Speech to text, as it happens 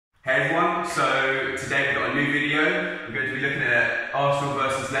Hey everyone, so today we've got a new video. We're going to be looking at Arsenal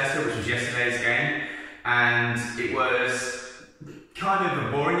versus Leicester, which was yesterday's game, and it was kind of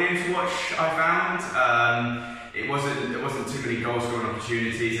a boring game to watch, I found. There wasn't too many goal scoring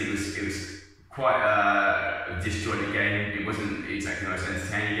opportunities. It was quite a disjointed game. It wasn't exactly the most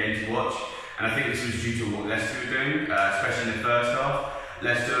entertaining game to watch, and I think this was due to what Leicester were doing, especially in the first half.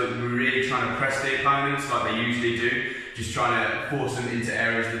 Leicester were really trying to press their opponents like they usually do, just trying to force them into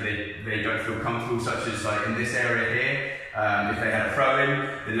areas that they don't feel comfortable, such as like in this area here. If they had a throw-in,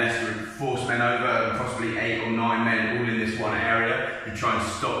 then Leicester would force men over, and possibly 8 or 9 men all in this one area, to try and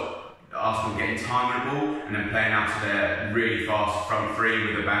stop Arsenal getting time on the ball, and then playing out to their really fast front three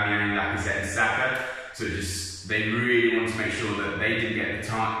with Aubameyang, Lacazette and Saka. So they really wanted to make sure that they didn't get the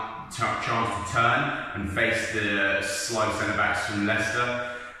chance to turn and face the slow centre-backs from Leicester.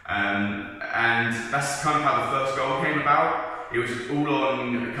 And that's kind of how the first goal came about. It was all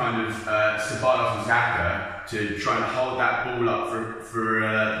on kind of Ceballos and Xhaka to try and hold that ball up for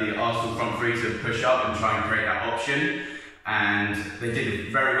the Arsenal front three to push up and try and create that option. And they did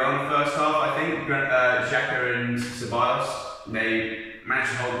it very well in the first half, I think. Xhaka and Ceballos, they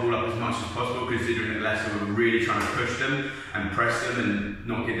managed to hold the ball up as much as possible, considering that Leicester were really trying to push them and press them and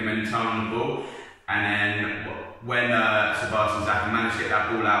not give them any time on the ball. And then when Ceballos and Saka managed to get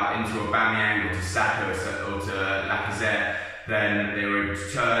that ball out into Aubameyang or to Saka or to Lacazette, then they were able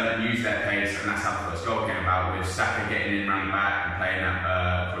to turn and use their pace, and that's how the first goal came about, with Saka getting in round the back and playing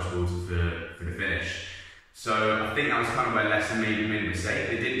that cross ball for the finish. So I think that was kind of where Leicester made a mistake.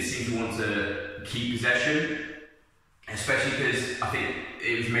 They didn't seem to want to keep possession, especially because I think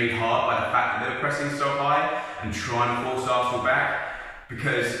it was made hard by the fact that they were pressing so high and trying to force Arsenal back.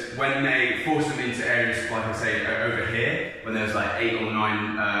 Because when they forced them into areas, like I say, over here, when there was like 8 or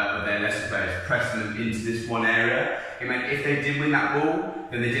 9 of their Leicester players pressing them into this one area, it meant if they did win that ball,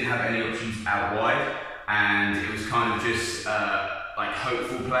 then they didn't have any options out wide, and it was kind of just like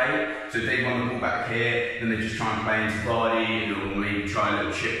hopeful play. So if they won the ball back here, then they just try and play into Vardy, or maybe try a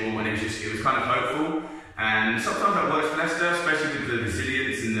little chip ball, and it was kind of hopeful. And sometimes that works for Leicester, especially with the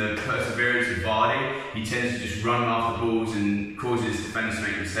resilience and the perseverance of Vardy. He tends to just run after balls and causes defenders to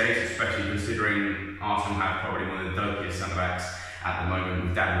make mistakes, especially considering Arsenal have probably one of the dopiest centre-backs at the moment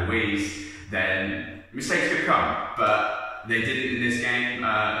with Dan Luiz. Then mistakes could come, but they didn't in this game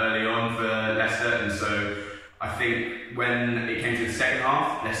early on for Leicester, and so I think when it came to the second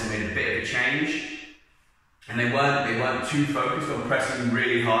half, Leicester made a bit of a change, and they weren't too focused on pressing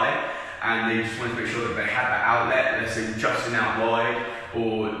really high. And they just wanted to make sure that they had that outlet, let's say just out wide,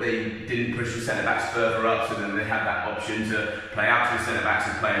 or they didn't push the centre-backs further up, so then they had that option to play out to the centre-backs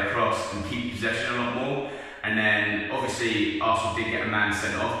and play across and keep possession a lot more. And then obviously Arsenal did get a man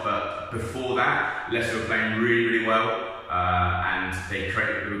sent off, but before that, Leicester were playing really, really well, and they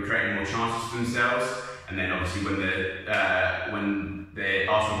were creating more chances for themselves. And then obviously when the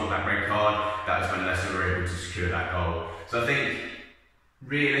Arsenal got that red card, that was when Leicester were able to secure that goal. So I think,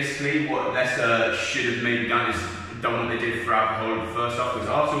 realistically, what Leicester should have maybe done is done what they did throughout the whole of the first half, because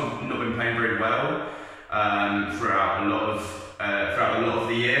Arsenal have not been playing very well throughout a lot of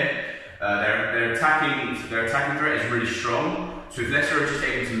the year. Their attacking threat is really strong. So if Leicester are just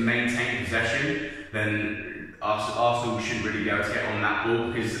able to maintain possession, then Arsenal shouldn't really be able to get on that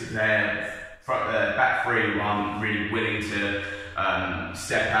ball, because their back three aren't really willing to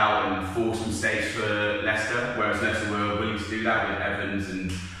step out and force mistakes for Leicester, whereas Leicester were willing to do that with Evans and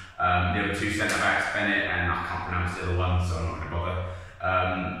the other 2 centre-backs, Bennett, and I can't pronounce the other one, so I'm not going to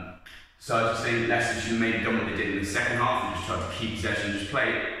bother. So I just think Leicester should have maybe done what they did in the second half and just tried to keep possession, just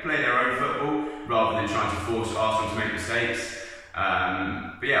play their own football, rather than trying to force Arsenal to make mistakes.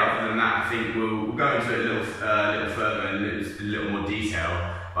 But yeah, other than that, I think we'll go into it a little further and a little more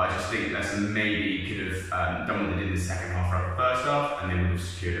detail. But I just think Leicester maybe could have done what they did in the second half throughout the first half, and they would have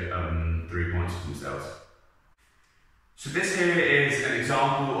secured 3 points for themselves. So this here is an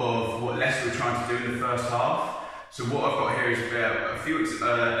example of what Leicester were trying to do in the first half. So what I've got here is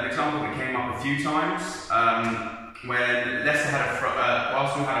an example that came up a few times when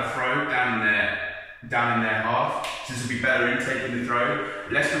Arsenal had a throw down in their half. So this would be better in taking the throw.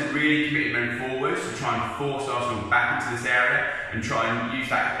 Leicester really committed men forwards to try and force Arsenal back into this area and try and use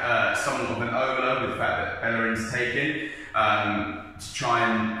that somewhat of an overload with the fact that Bellerin's taken to try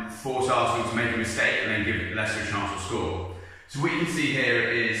and force Arsenal to make a mistake and then give Leicester a chance to score. So what you can see here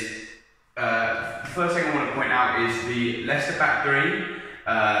is the first thing I want to point out is the Leicester back three.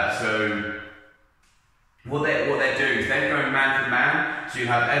 So what they're doing is they're going man for man. So you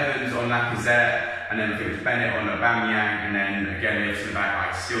have Evans on Lacazette, and then I think it was Bennett on Aubameyang, and then again the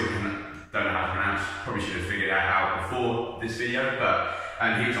back. I still don't know how to pronounce. Probably should have figured that out before this video, but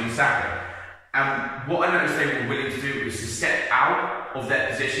and he was on Saka. And what I noticed they were willing to do was to step out of their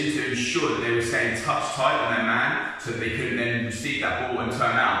position to ensure that they were staying touch tight on their man so that they couldn't then receive that ball and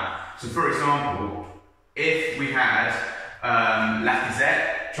turn out. So for example, if we had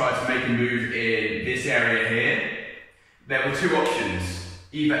Lacazette try to make a move in this area here, there were two options.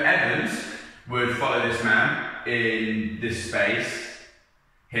 Either Evans would follow this man in this space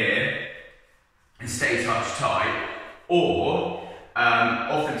here and stay touch tight, or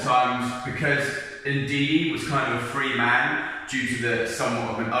oftentimes, because Ndidi was kind of a free man due to the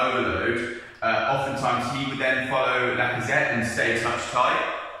somewhat of an overload, oftentimes he would then follow Lacazette and stay touch tight.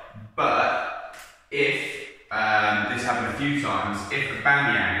 But if this happened a few times, if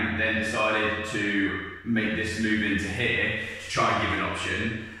Aubameyang then decided to make this move into here to try and give an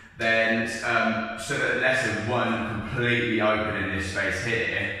option, then so that Leicester weren't completely open in this space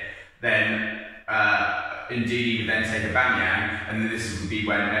here, then Ndidi would then take Aubameyang, and then this would be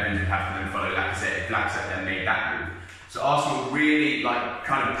when Evans would have to then follow Lacazette if Lacazette then made that move. So Arsenal really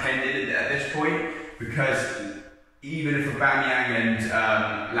kind of pended at this point, because even if Aubameyang and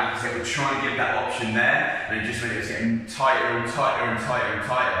Lacazette would try and give that option there, and it just meant it was getting tighter and tighter and tighter and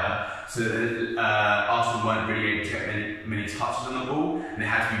tighter, so that Arsenal weren't really able to get many touches on the ball, and it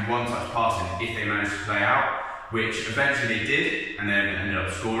had to be one-touch passing if they managed to play out, which eventually they did, and then ended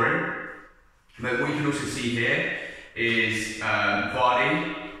up scoring. But what you can also see here is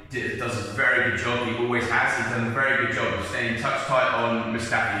Vardy does a very good job. He always has. He's done a very good job of staying touch tight on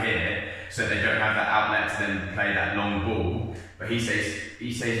Mustafi here, so they don't have that outlet to then play that long ball. But he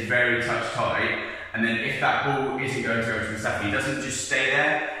stays very touch tight, and then if that ball isn't going to go to Mustafi, he doesn't just stay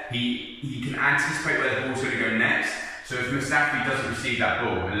there. He can anticipate where the ball's going to go next. So if Mustafi doesn't receive that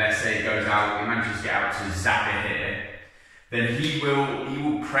ball, and let's say it goes out, it manages to get out to Xhaka here, then he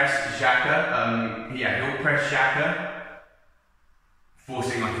will press Xhaka. He'll press Xhaka,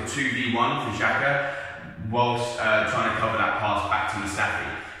 forcing like a 2v1 for Xhaka, whilst trying to cover that pass back to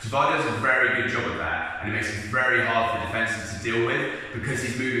Mustafi. So Vardy does a very good job of that, and it makes it very hard for defences to deal with, because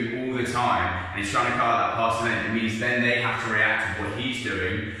he's moving all the time and he's trying to cover that pass, and then it means then they have to react to what he's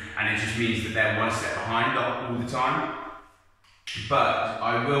doing, and it just means that they're one step behind all the time. But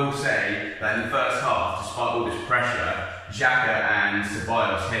I will say that in the first half, despite all this pressure, Xhaka and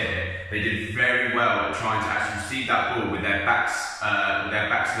Ceballos here, they did very well at trying to actually receive that ball with their backs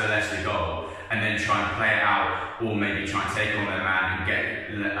to the Leicester goal, and then try and play it out, or maybe try and take on their man and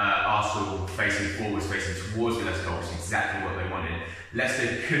get Arsenal facing forwards, facing towards the Leicester goal, which is exactly what they wanted.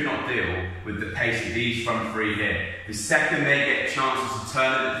 Leicester could not deal with the pace of these front three here. The second they get chances to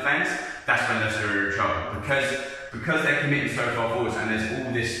turn the defence, that's when Leicester are in trouble, because they're committing so far forwards and there's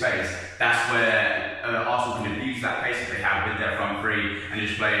all this space. That's where Arsenal can abuse that pace that they have with their front three and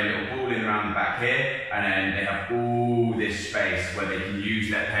just play a little ball in around the back here, and then they have all this space where they can use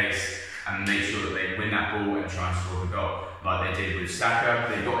their pace and make sure that they win that ball and try and score the goal, like they did with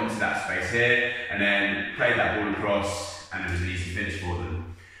Saka. They got into that space here and then played that ball across, and it was an easy finish for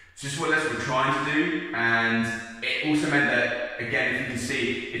them. So this is what Leicester were trying to do, and it also meant that, again, if you can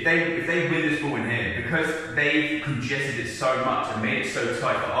see, if they win this ball in here, because they've congested it so much and made it so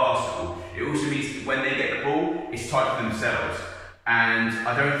tight for Arsenal, it also means that when they get the ball, it's tight for themselves. And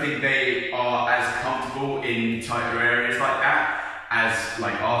I don't think they are as comfortable in tighter areas like that as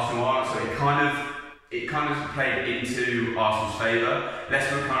like Arsenal are. So it kind of played into Arsenal's favour.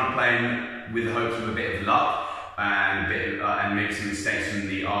 Leicester were kind of playing with the hopes of a bit of luck and maybe some mistakes from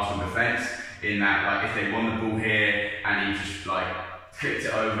the Arsenal defence, in that, like, if they won the ball here and he just like flipped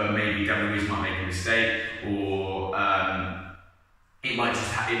it over, maybe David Luiz might make a mistake, or it might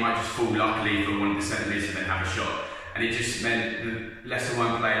just fall luckily for one of the centre mids and then have a shot. And it just meant that Leicester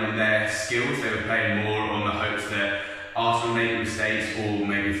weren't playing on their skills; they were playing more on the hopes that Arsenal made mistakes, or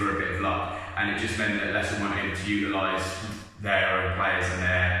maybe for a bit of luck. And it just meant that Leicester weren't able to utilise their own players and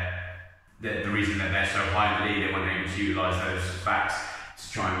the reason that they're so high in the league. They weren't able to utilise those facts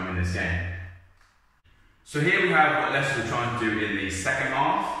to try and win this game. So here we have what Leicester were trying to do in the second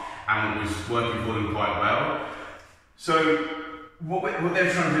half, and it was working for them quite well. So what they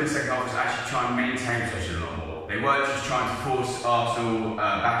were trying to do in the second half was actually try and maintain possession a lot more. They weren't just trying to force Arsenal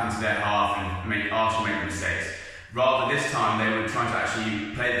back into their half and make Arsenal make mistakes. Rather, this time they were trying to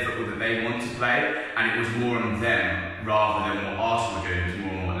actually play the football that they wanted to play, and it was more on them rather than what Arsenal were doing. It was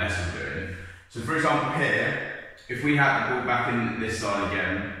more on what Leicester were doing. So for example here, if we had the ball back in this side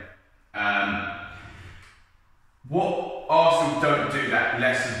again, what Arsenal don't do that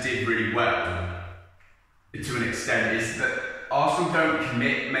Leicester did really well, to an extent, is that Arsenal don't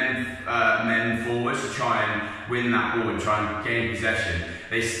commit men forwards to try and win that ball and try and gain possession.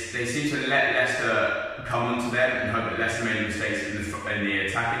 They seem to let Leicester come onto them and hope that Leicester made mistakes in the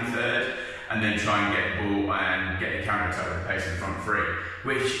attacking third, and then try and get the ball and get the counter-attack with the pace in the front three,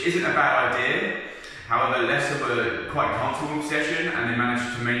 which isn't a bad idea. However, Leicester were quite comfortable in possession, and they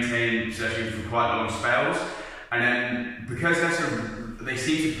managed to maintain possession for quite long spells. And then, because Leicester, they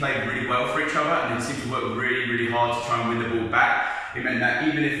seemed to play really well for each other, and they seemed to work really, really hard to try and win the ball back. It meant that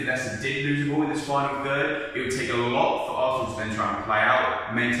even if Leicester did lose the ball in this final third, it would take a lot for Arsenal to then try and play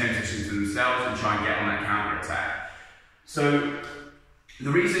out, maintain possession for themselves, and try and get on that counter-attack. So, the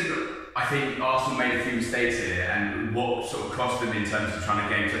reason I think Arsenal made a few mistakes here, and what sort of cost them in terms of trying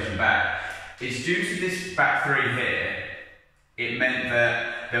to gain possession back, is due to this back three here. It meant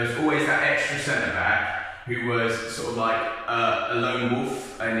that there was always that extra centre-back who was sort of like a lone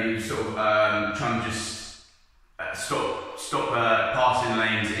wolf, and he was sort of trying to just stop passing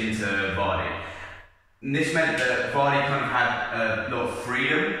lanes into Vardy. And this meant that Vardy kind of had a lot of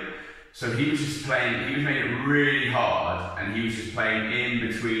freedom, so he was just playing. He was making it really hard, and he was just playing in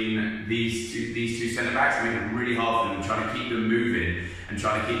between these two centre backs, making it really hard for them, trying to keep them moving and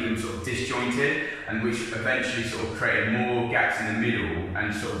trying to keep them sort of disjointed, and which eventually sort of created more gaps in the middle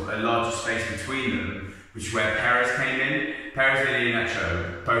and sort of a larger space between them, which is where Perez came in. Perez and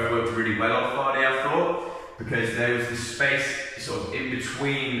Iheanacho both worked really well off Vardy, I thought, because there was this space sort of in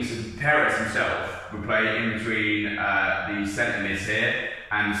between. So Perez himself would play in between the centre mids here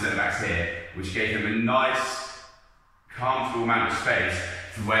and the centre backs here, which gave him a nice, comfortable amount of space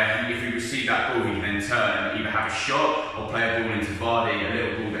for where if he received that ball, he could then turn, either have a shot or play a ball into Vardy, a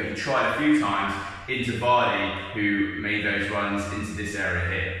little ball that he tried a few times into Vardy, who made those runs into this area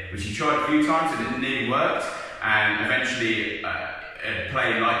here, which he tried a few times and it nearly worked, and eventually a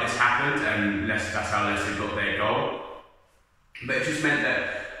play like this happened, and that's how Leicester got their goal. But it just meant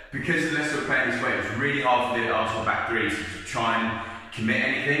that because Leicester were playing this way, it was really hard for the Arsenal back three to try and commit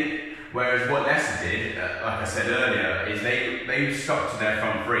anything. Whereas what Leicester did, like I said earlier, is they stuck to their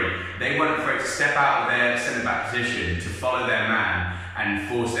front three. They weren't afraid to step out of their centre-back position to follow their man and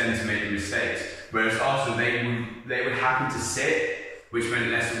force them to make the mistakes. Whereas Arsenal, they would happen to sit, which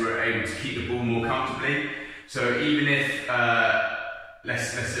meant Leicester were able to keep the ball more comfortably. So even if,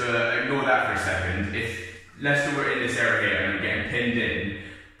 let's ignore that for a second, if Leicester were in this area here and were getting pinned in,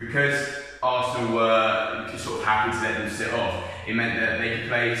 because Arsenal were sort of happy to let them sit off, it meant that they could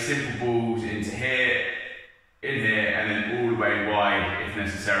play simple balls into here, in here, and then all the way wide if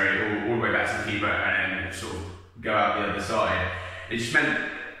necessary, or all the way back to the keeper, and then sort of go out the other side. It just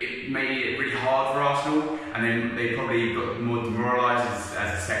meant it made it really hard for Arsenal, and then they probably got more demoralised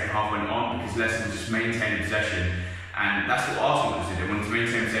as the second half went on, because Leicester was just maintaining possession, and that's what Arsenal wanted to do. They wanted to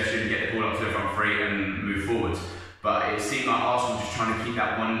maintain possession, get the ball up to the front three, and move forwards. But it seemed like Arsenal was just trying to keep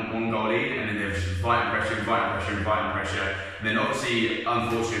that one goal lead, and then they were just inviting pressure, and then obviously,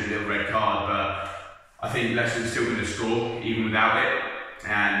 unfortunately, a little red card, but I think Leicester was still going to score even without it,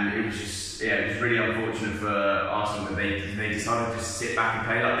 and it was just, yeah, it was really unfortunate for Arsenal that they decided to just sit back and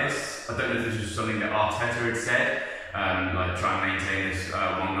play like this. I don't know if this was something that Arteta had said, like try and maintain this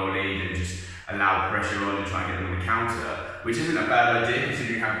one goal lead and just allow pressure on and try and get them on the counter, which isn't a bad idea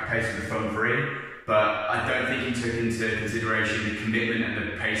considering how the pace of the front three. But I don't think he took into consideration the commitment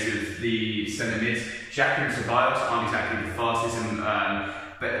and the pace of the centre mids. Xhaka and Ceballos aren't exactly the fastest and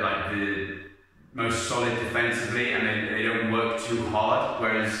but like the most solid defensively, and they don't work too hard.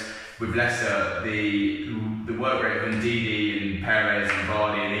 Whereas with Leicester, the work rate of Ndidi and Perez and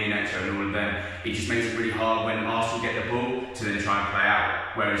Vardy and Iheanacho and all of them, it just makes it really hard when Arsenal get the ball to then try and play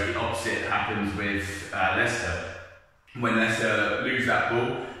out. Whereas the opposite happens with Leicester. When Leicester lose that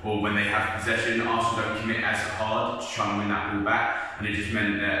ball, or when they have possession, Arsenal don't commit as hard to try and win that ball back, and it just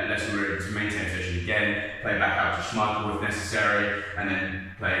meant that Leicester were able to maintain possession again, play back out to Schmeichel if necessary, and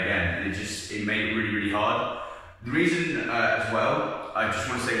then play again. And it made it really, really hard. The reason as well, I just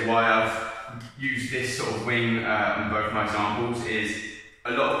want to say why I've used this sort of wing in both my examples, is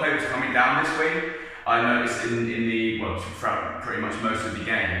a lot of players coming down this wing. I noticed throughout pretty much most of the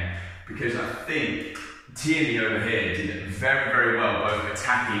game, because I think Tierney over here did very, very well, both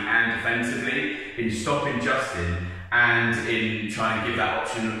attacking and defensively, in stopping Justin and in trying to give that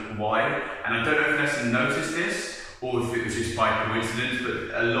option wide. And I don't know if Leicester noticed this or if it was just by coincidence,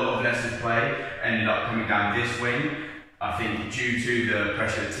 but a lot of Leicester's play ended up coming down this wing. I think due to the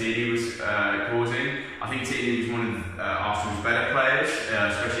pressure that Tierney was causing. I think Tierney was one of Arsenal's better players,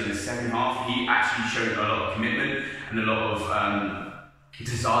 especially in the second half. He actually showed a lot of commitment and a lot of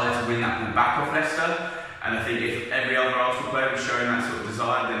desire to win that ball back off Leicester. And I think if every other Arsenal player was showing that sort of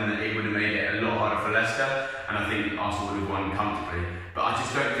desire, then it would have made it a lot harder for Leicester, and I think Arsenal would have won comfortably. But I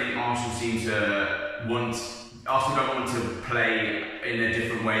just don't think Arsenal seem to want. Arsenal don't want to play in a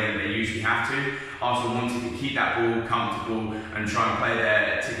different way than they usually have to. Arsenal want to keep that ball comfortable and try and play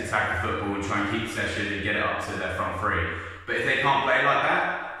their tick-attack football and try and keep possession and get it up to their front three. But if they can't play like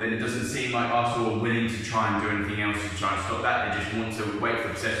that, then it doesn't seem like Arsenal are willing to try and do anything else to try and stop that. They just want to wait for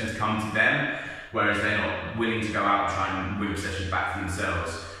possession to come to them, whereas they're not willing to go out and try and win possession back for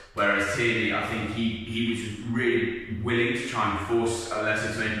themselves. Whereas Tierney, I think he was really willing to try and force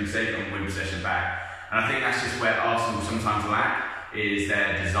Leicester to make a mistake and win possession back. And I think that's just where Arsenal sometimes lack, is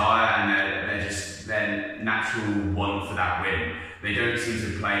their desire and their natural want for that win. They don't seem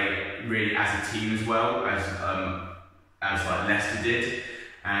to play really as a team as well as like Leicester did.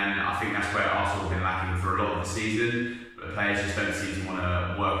 And I think that's where Arsenal have been lacking for a lot of the season. The players just don't seem to want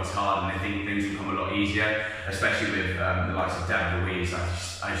to work as hard, and they think things will come a lot easier, especially with the likes of David Luiz.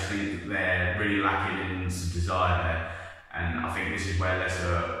 I just think they're really lacking in some desire there, and I think this is where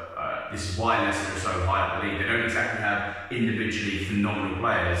Leicester, this is why Leicester are so high up the league. They don't exactly have individually phenomenal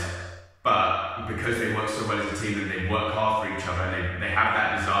players, but because they work so well as a team and they work hard for each other, and they have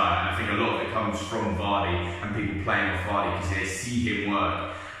that desire, and I think a lot of it comes from Vardy and people playing with Vardy because they see him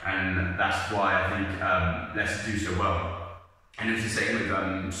work. And that's why I think Leicester do so well. And it was the same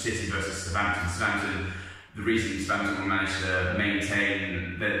with City versus Southampton. The reason Southampton managed to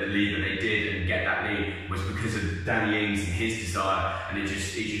maintain the lead that they did and get that lead was because of Danny Ings and his desire, and it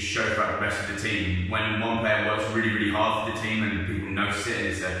just showed throughout the rest of the team. When one player works really, really hard for the team and people notice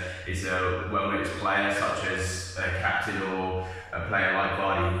it, it's a well-noticed player such as a captain or a player like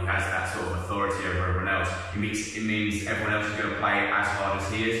Vardy who has that sort of authority over everyone else. It means everyone else is going to play as hard as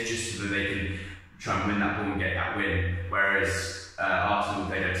he is, just so that they can try and win that ball and get that win. Whereas Arsenal,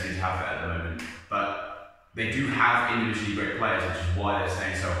 they don't seem to have that at the moment. But they do have individually great players, which is why they're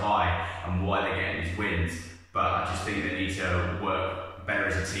staying so high and why they're getting these wins. But I just think they need to work better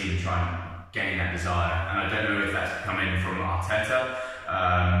as a team and try and gain that desire. And I don't know if that's coming from Arteta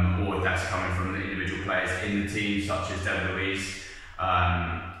or if that's coming from the individual players in the team, such as David Luiz.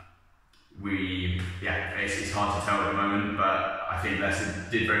 It's hard to tell at the moment, but I think Leicester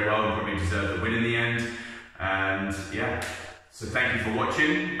did very well and probably deserved the win in the end. And yeah, so thank you for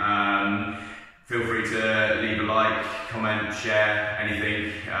watching. Feel free to leave a like, comment, share,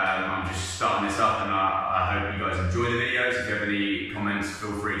 anything. I'm just starting this up, and I hope you guys enjoy the videos. If you have any comments,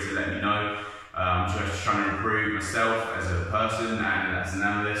 feel free to let me know. I'm just trying to improve myself as a person and as an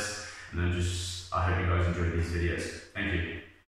analyst, and I hope you guys enjoy these videos. Thank you.